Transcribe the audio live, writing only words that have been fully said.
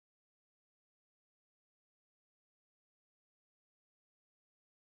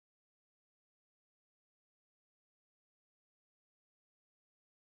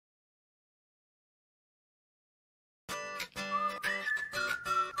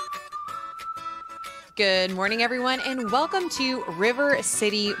Good morning, everyone, and welcome to River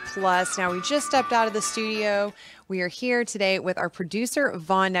City Plus. Now, we just stepped out of the studio. We are here today with our producer,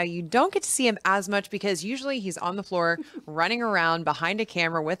 Vaughn. Now, you don't get to see him as much because usually he's on the floor running around behind a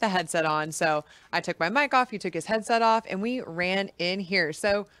camera with a headset on. So I took my mic off, he took his headset off, and we ran in here.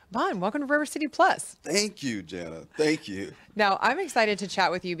 So, Vaughn, welcome to River City Plus. Thank you, Jana. Thank you. Now, I'm excited to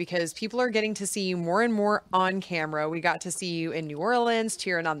chat with you because people are getting to see you more and more on camera. We got to see you in New Orleans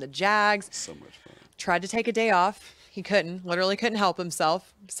cheering on the Jags. So much fun. Tried to take a day off. He literally couldn't help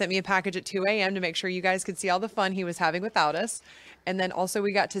himself. Sent me a package at 2 a.m. to make sure you guys could see all the fun he was having without us. And then also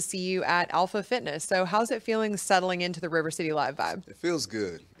we got to see you at Alpha Fitness. So how's it feeling settling into the River City Live vibe? It feels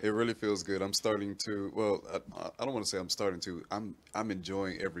good. It really feels good. I'm starting to, well, I don't want to say I'm starting to, I'm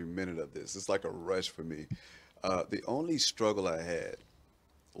enjoying every minute of this. It's like a rush for me. The only struggle I had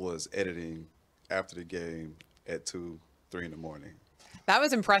was editing after the game at 2, 3 in the morning. That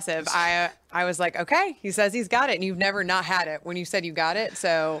was impressive. I was like, okay, he says he's got it, and you've never not had it when you said you got it.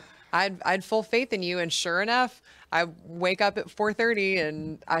 So I'd full faith in you, and sure enough, I wake up at 4:30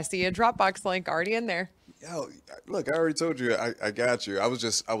 and I see a Dropbox link already in there. Yo, look, I already told you I got you. I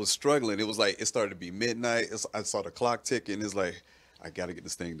was struggling. It was like it started to be midnight. I saw the clock ticking. It's like I got to get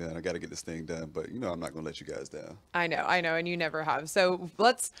this thing done. I got to get this thing done. But, I'm not going to let you guys down. I know, and you never have. So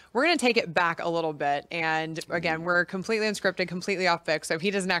we're going to take it back a little bit. And again, we're completely unscripted, completely off book. So he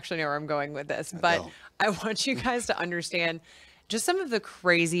doesn't actually know where I'm going with this. But I want you guys to understand just some of the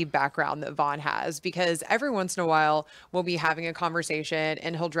crazy background that Vaughn has, because every once in a while we'll be having a conversation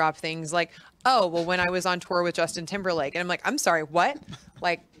and he'll drop things like, oh, well, when I was on tour with Justin Timberlake. And I'm like, I'm sorry, what?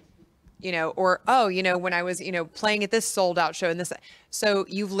 Like, or, oh, when I was, playing at this sold out show and this. So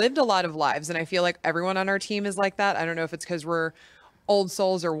you've lived a lot of lives. And I feel like everyone on our team is like that. I don't know if it's because we're old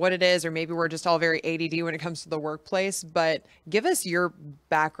souls or what it is, or maybe we're just all very ADD when it comes to the workplace. But give us your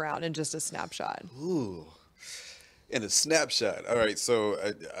background in just a snapshot. Ooh. In a snapshot. All right. So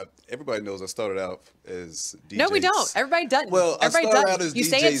everybody knows I started out as DJ. No, we don't. Everybody doesn't. Well, everybody I started doesn't. out as You DJ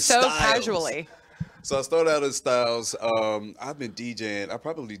say it so Styles. casually. So I started out as Styles. I've been DJing. I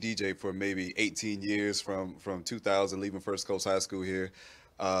probably DJed for maybe 18 years from 2000, leaving First Coast High School here.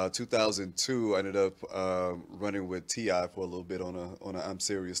 2002, I ended up running with T.I. for a little bit on a I'm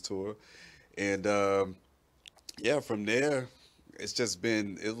Serious tour. And from there,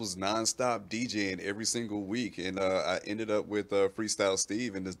 it was nonstop DJing every single week. And I ended up with Freestyle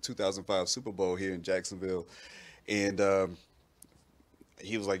Steve in the 2005 Super Bowl here in Jacksonville. And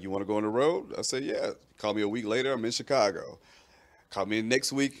he was like, you want to go on the road? I said, yeah. Call me a week later, I'm in Chicago. Call me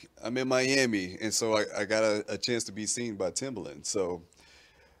next week, I'm in Miami. And so I got a chance to be seen by Timbaland. So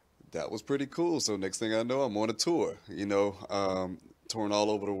that was pretty cool. So next thing I know, I'm on a tour, touring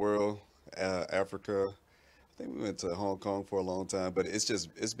all over the world, Africa. I think we went to Hong Kong for a long time, but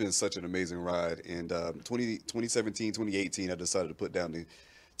it's been such an amazing ride. And 2017, 2018, I decided to put down the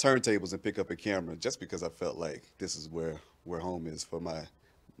turntables and pick up a camera just because I felt like this is where home is for my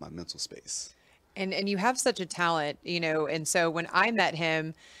mental space. And you have such a talent, and so when I met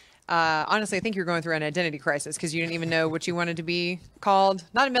him, honestly, I think you're going through an identity crisis because you didn't even know what you wanted to be called.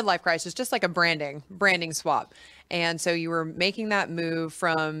 Not a midlife crisis, just like a branding swap. And so you were making that move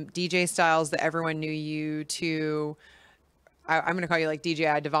from DJ Styles that everyone knew you to, I'm going to call you like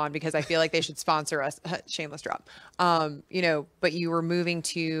DJI Devon because I feel like they should sponsor us. Shameless drop. But you were moving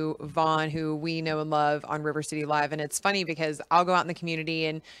to Vaughn, who we know and love on River City Live. And it's funny because I'll go out in the community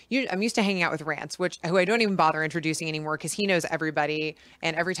and I'm used to hanging out with Rance, who I don't even bother introducing anymore because he knows everybody.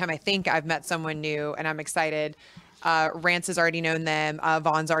 And every time I think I've met someone new and I'm excited, Rance has already known them.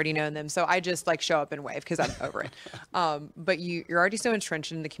 Vaughn's already known them. So I just show up and wave because I'm over it. But you're already so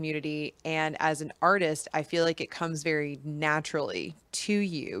entrenched in the community. And as an artist, I feel like it comes very naturally to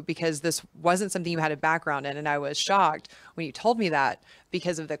you because this wasn't something you had a background in. And I was shocked when you told me that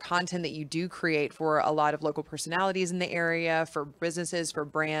because of the content that you do create for a lot of local personalities in the area, for businesses, for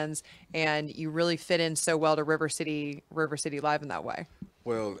brands. And you really fit in so well to River City Live in that way.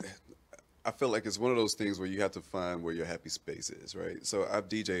 Well, I feel like it's one of those things where you have to find where your happy space is, right? So I've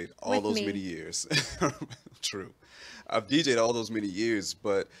DJed all those many years. True. I've DJed all those many years,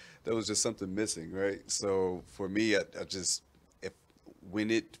 but there was just something missing, right? So for me,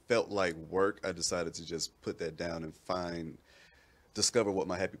 when it felt like work, I decided to just put that down and discover what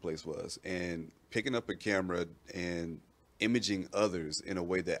my happy place was. And picking up a camera and imaging others in a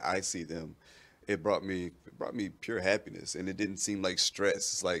way that I see them, it brought me brought me pure happiness, and it didn't seem like stress.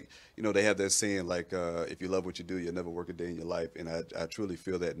 It's like, they have that saying like, if you love what you do, you'll never work a day in your life, and I truly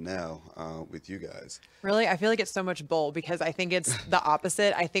feel that now with you guys. Really, I feel like it's so much bull because I think it's the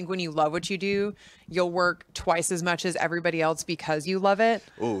opposite. I think when you love what you do, you'll work twice as much as everybody else because you love it.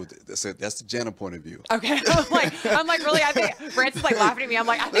 Oh, that's the Jana point of view. Okay, I'm like, really? I think Francis is like laughing at me. I'm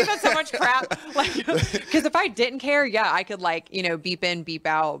like, I think that's so much crap. Like, because if I didn't care, yeah, I could like, beep in, beep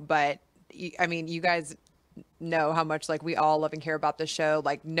out. But I mean, you guys know how much like we all love and care about this show.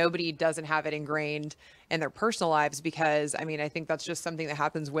 Like nobody doesn't have it ingrained in their personal lives because I mean, I think that's just something that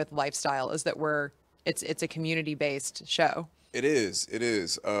happens with lifestyle is that it's a community based show. It is. It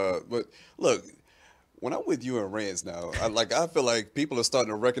is. But look, when I'm with you and Rance now, I feel like people are starting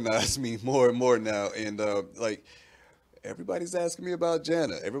to recognize me more and more now, and like everybody's asking me about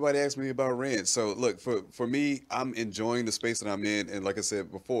Jana. Everybody asks me about Rance. So look, for me, I'm enjoying the space that I'm in, and like I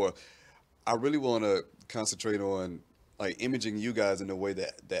said before, I really want to concentrate on like imaging you guys in a way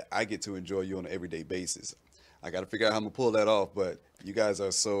that I get to enjoy you on an everyday basis. I got to figure out how I'm gonna pull that off, but you guys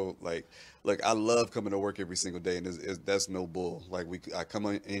are so like, look, I love coming to work every single day, and that's no bull. Like I come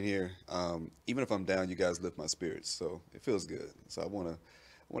in here, even if I'm down, you guys lift my spirits, so it feels good. So I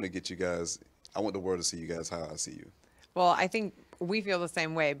wanna get you guys. I want the world to see you guys how I see you. Well, I think we feel the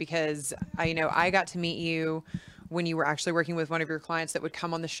same way because I got to meet you when you were actually working with one of your clients that would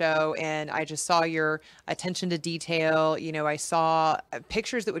come on the show, and I just saw your attention to detail. I saw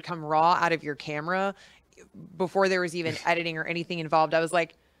pictures that would come raw out of your camera before there was even editing or anything involved. I was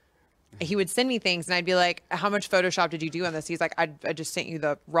like, he would send me things and I'd be like, how much Photoshop did you do on this? He's like, I just sent you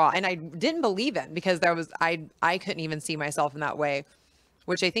the raw. And I didn't believe him because I couldn't even see myself in that way,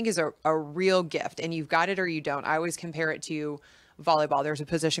 which I think is a real gift. And you've got it or you don't. I always compare it to volleyball. There's a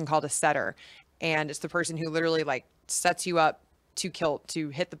position called a setter, and it's the person who literally like sets you up to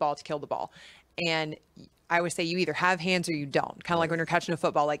hit the ball, to kill the ball. And I always say you either have hands or you don't. Kind of like when you're catching a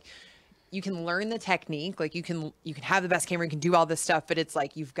football, like you can learn the technique, like you can have the best camera, you can do all this stuff, but it's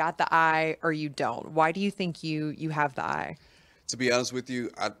like you've got the eye or you don't. Why do you think you have the eye? To be honest with you,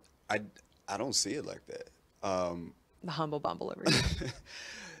 I don't see it like that. The humble bumble over here.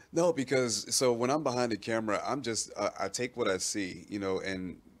 No, because so when I'm behind the camera, I'm just I take what I see,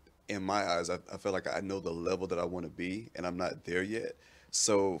 and in my eyes, I feel like I know the level that I want to be, and I'm not there yet.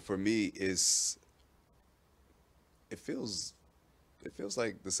 So for me, it feels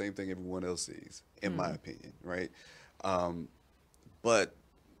like the same thing everyone else sees, in my opinion, right? But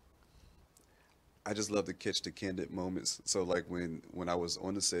I just love to catch the candid moments. So like when I was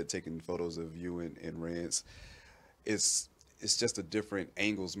on the set taking photos of you and Rance, it's just a different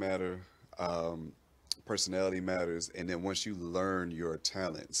angles matter, personality matters, and then once you learn your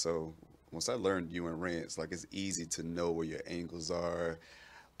talent. So once I learned you and Rance, like it's easy to know where your angles are,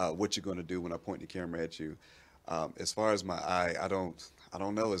 what you're going to do when I point the camera at you. As far as my eye, I don't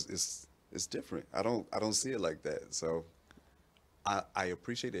know. It's different. I don't see it like that. So I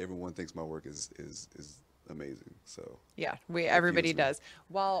appreciate that everyone thinks my work is amazing. So yeah, everybody does.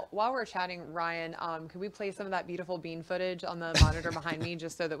 While we're chatting, Ryan, could we play some of that beautiful bean footage on the monitor behind me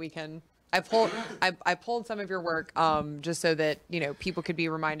just so that we can? I pulled some of your work just so that people could be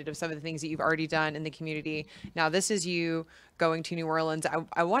reminded of some of the things that you've already done in the community. Now this is you going to New Orleans.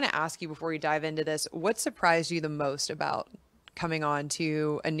 I want to ask you before we dive into this, what surprised you the most about coming on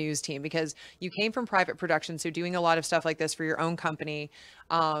to a news team? Because you came from private production, so doing a lot of stuff like this for your own company.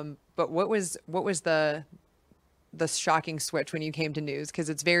 But what was the shocking switch when you came to news? Because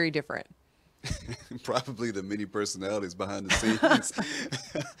it's very different. Probably the many personalities behind the scenes.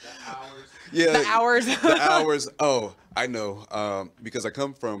 The hours. Yeah, The hours. The hours. Oh, I know. Because I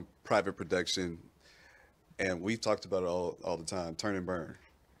come from private production, and we've talked about it all the time. Turn and burn.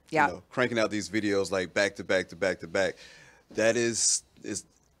 Yeah. Cranking out these videos like back to back to back to back. That it's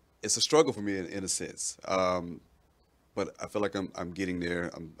a struggle for me in a sense. But I feel like I'm getting there.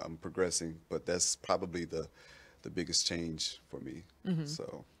 I'm progressing. But that's probably the biggest change for me. Mm-hmm.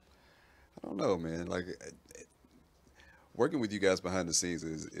 So I don't know, man. Like working with you guys behind the scenes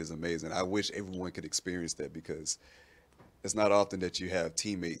is amazing. I wish everyone could experience that because it's not often that you have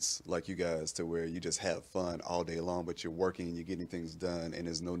teammates like you guys to where you just have fun all day long, but you're working and you're getting things done and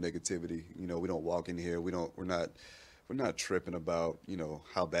there's no negativity. We don't walk in here. We're not tripping about,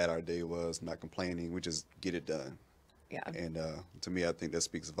 how bad our day was, not complaining. We just get it done. Yeah. And to me, I think that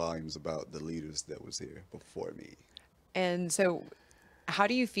speaks volumes about the leaders that was here before me. And so how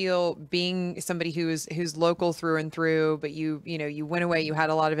do you feel being somebody who's local through and through, but you went away, you had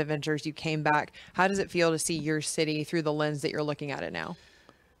a lot of adventures, you came back. How does it feel to see your city through the lens that you're looking at it now?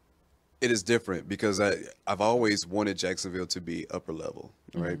 It is different because I've always wanted Jacksonville to be upper level,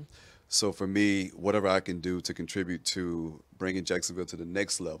 right? Mm-hmm. So for me, whatever I can do to contribute to bringing Jacksonville to the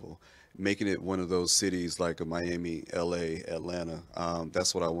next level, making it one of those cities like a Miami, LA, Atlanta,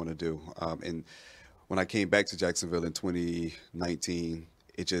 that's what I want to do. And when I came back to Jacksonville in 2019,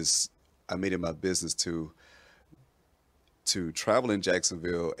 I made it my business to travel in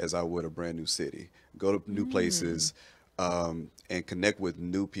Jacksonville as I would a brand new city, go to new places, and connect with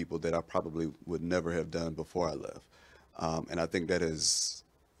new people that I probably would never have done before I left. And I think that has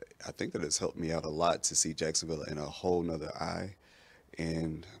helped me out a lot to see Jacksonville in a whole nother eye.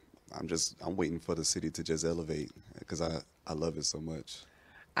 And I'm waiting for the city to just elevate because I love it so much.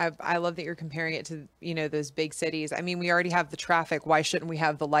 I love that you're comparing it to, those big cities. I mean, we already have the traffic. Why shouldn't we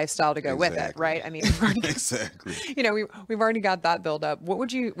have the lifestyle to go with it, Exactly. right? I mean, we've already, Exactly. we've already got that build up. What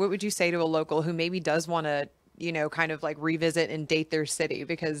would you say to a local who maybe does want to, kind of like revisit and date their city?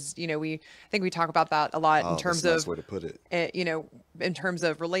 Because, I think we talk about that a lot in Oh, terms that's a nice of, way to put it. in terms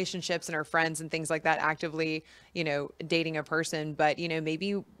of relationships and our friends and things like that, actively, dating a person. But,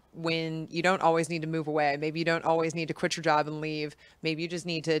 maybe when you don't always need to move away, maybe you don't always need to quit your job and leave. Maybe you just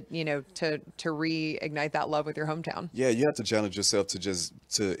need to, to reignite that love with your hometown. Yeah, you have to challenge yourself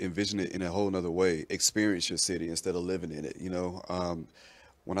to envision it in a whole nother way, experience your city instead of living in it.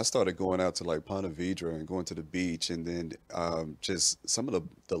 When I started going out to like Ponte Vedra and going to the beach, and then just some of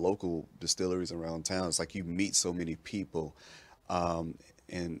the local distilleries around town, it's like you meet so many people,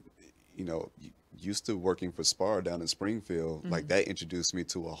 and used to working for Spar down in Springfield, like that introduced me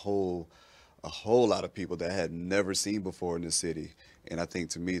to a whole lot of people that I had never seen before in the city. And I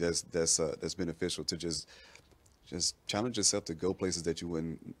think to me that's beneficial to just challenge yourself to go places that you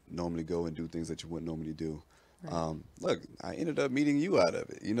wouldn't normally go and do things that you wouldn't normally do. Look, I ended up meeting you out of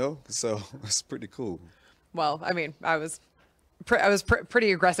it, so it's pretty cool. Well, I mean, I was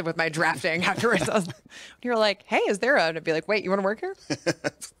pretty aggressive with my drafting afterwards. You were like, "Hey, is there a?" And I'd be like, "Wait, you want to work here?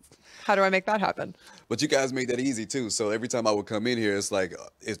 How do I make that happen?" But you guys made that easy too. So every time I would come in here, it's like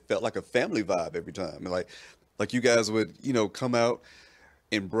it felt like a family vibe every time. And like you guys would, come out,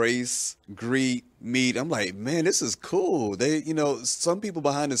 embrace, greet, meet. I'm like, man, this is cool. Some people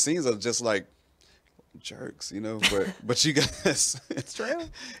behind the scenes are just like jerks, but you guys, It's true.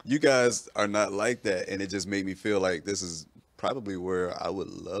 you guys are not like that, and it just made me feel like this is probably where I would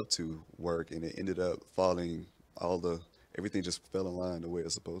love to work, and it ended up falling everything just fell in line the way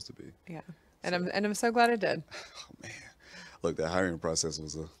it's supposed to be. Yeah, and I'm so glad it did. Oh man, look, that hiring process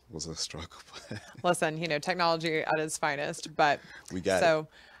was a struggle. Listen, technology at its finest, but We got it. so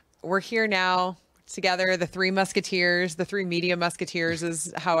we're here now together, the three musketeers, the three media musketeers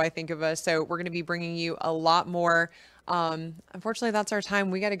is how I think of us. So we're going to be bringing you a lot more. Unfortunately, that's our time.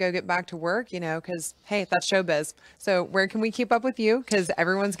 We got to go get back to work, because hey, that's showbiz. So where can we keep up with you? Because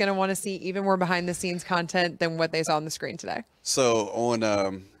everyone's going to want to see even more behind the scenes content than what they saw on the screen today. So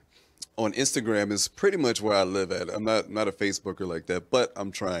on Instagram is pretty much where I live at. I'm not a Facebooker like that, but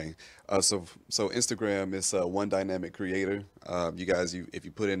I'm trying. So Instagram is One Dynamic Creator. You guys, if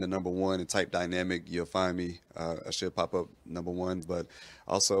you put in the number one and type dynamic, you'll find me. I should pop up number one, but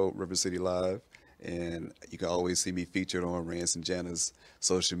also River City Live. And you can always see me featured on Rance and Jana's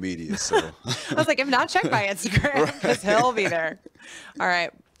social media. So I was like, if not, check my Instagram because he'll be there. All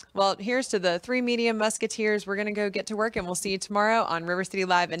right. Well, here's to the three media musketeers. We're going to go get to work, and we'll see you tomorrow on River City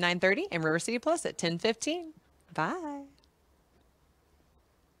Live at 9:30 and River City Plus at 10:15. Bye.